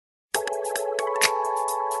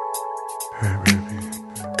Hey baby,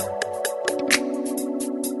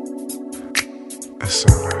 it's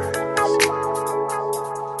alright.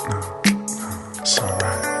 No, it's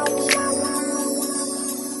alright.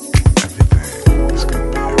 Everything is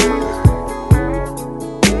gonna be everything.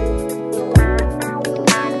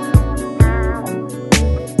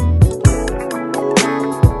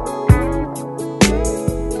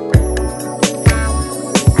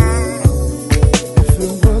 If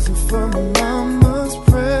it wasn't for my mama's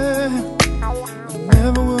prayer, I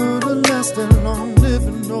never would have lasted long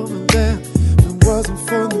living over there. If it wasn't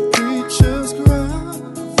for the preacher's cry,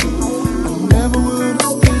 I never would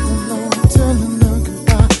have stayed alone telling her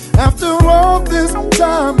goodbye. After all this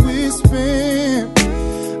time we spent,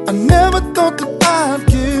 I never thought that I'd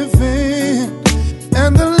give in.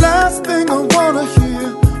 And the last thing I wanna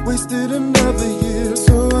hear, wasted another year,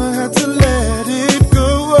 so I had to let it go.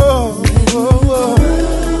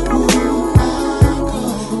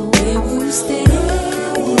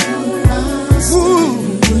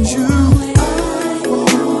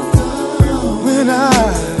 When I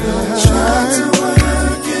tried to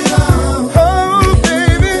work it out, oh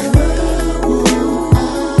baby,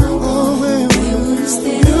 oh where would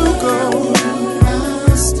you go?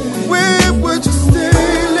 Where would you stay,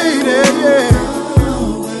 lady?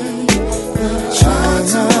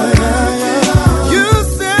 You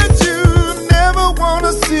said you never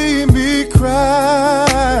wanna see me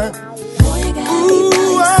cry.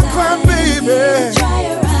 Ooh, I cried, baby.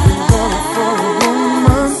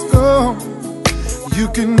 You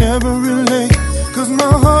can never relate, cause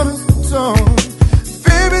my heart is torn.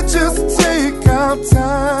 Baby, just take our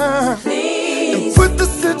time, please, and put the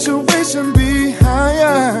situation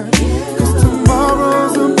behind. Cause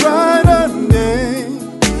tomorrow's a brighter day,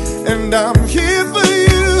 and I'm here for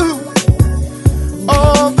you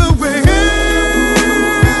all the way.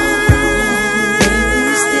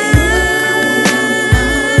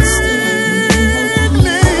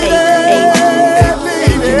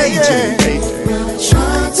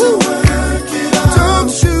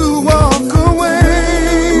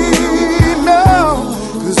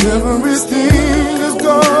 Everything is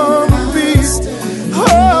gonna be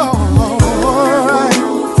alright,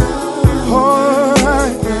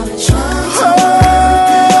 alright.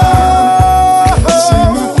 I say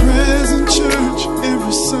my prayers in church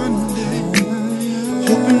every Sunday,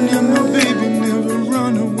 hoping that my baby never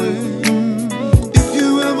run away. If you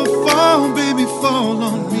ever fall, baby, fall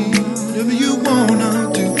on me. Whatever you wanna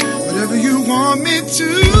do, whatever you want me to.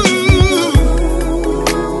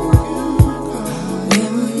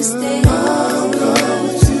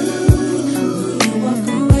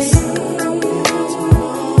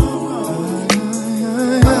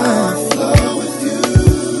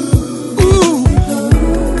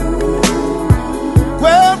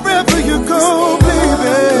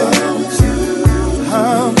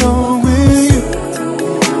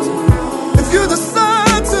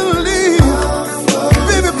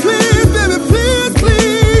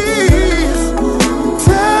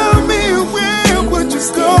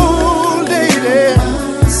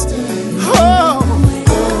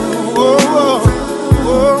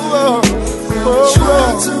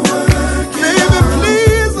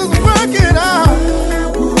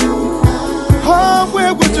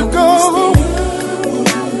 Where would you go?